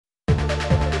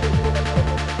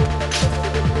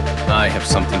I have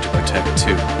something to protect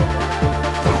too.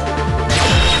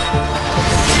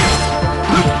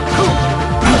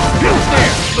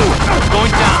 There!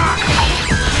 Going down!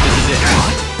 This is it.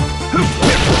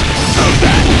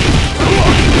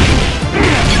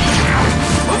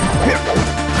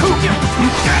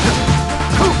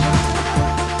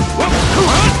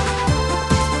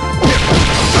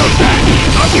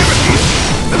 I'll give it to you!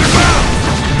 To the ground!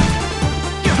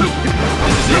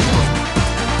 This is it.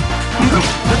 This is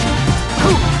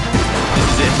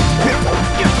it.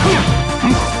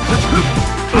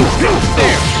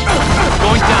 There!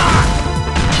 Going down!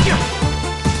 This is it.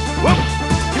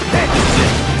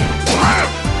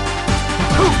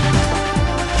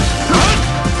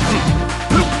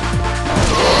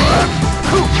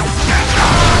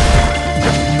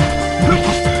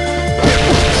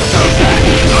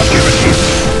 I'll give it to you!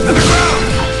 To the ground!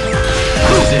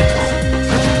 This is it.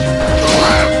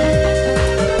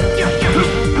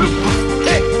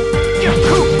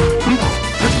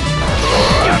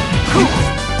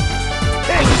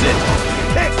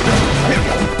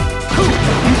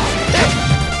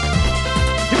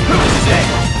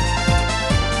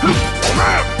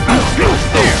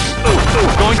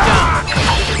 Going down.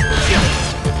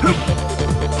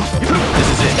 This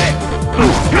is it. There.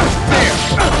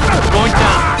 Going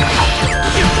down.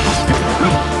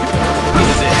 This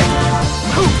is it.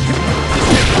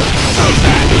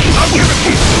 I'll give it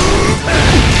to you.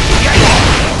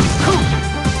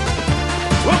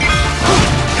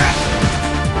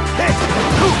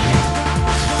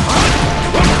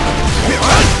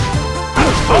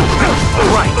 All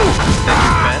right.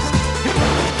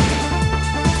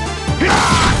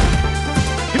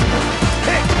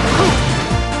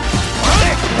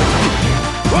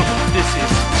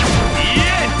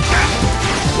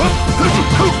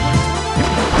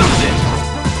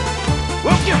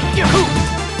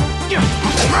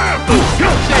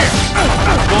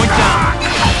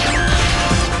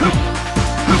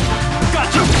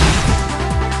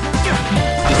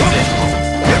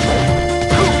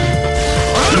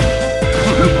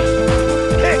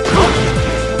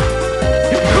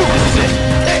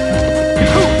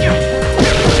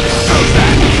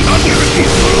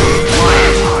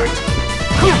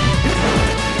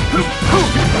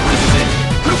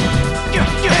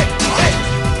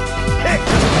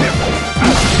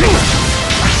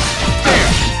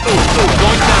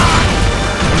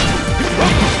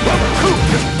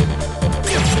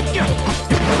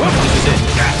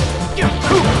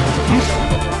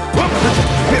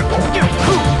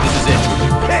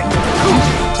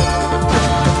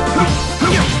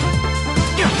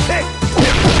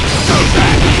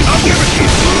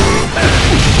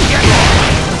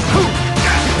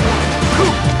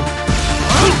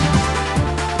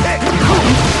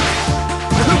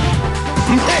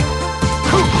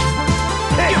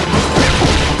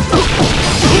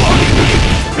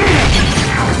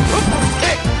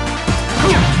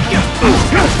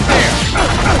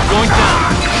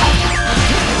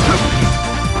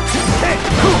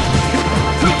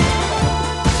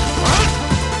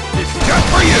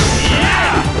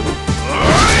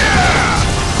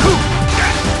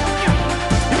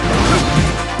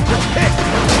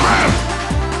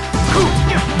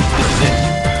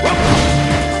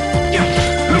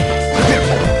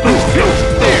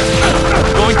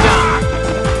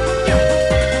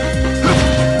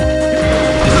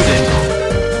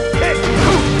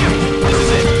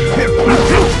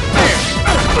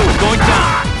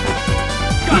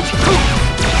 That's your best.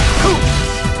 This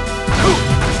is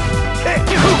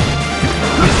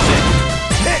it.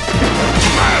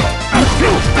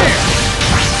 There.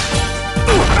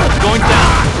 Going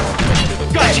down.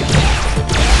 Gotcha.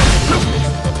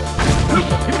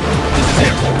 This is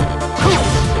it.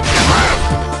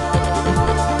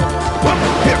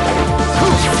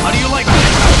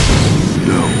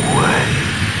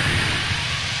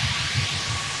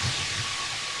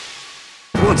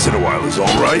 Once in a while is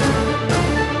all right.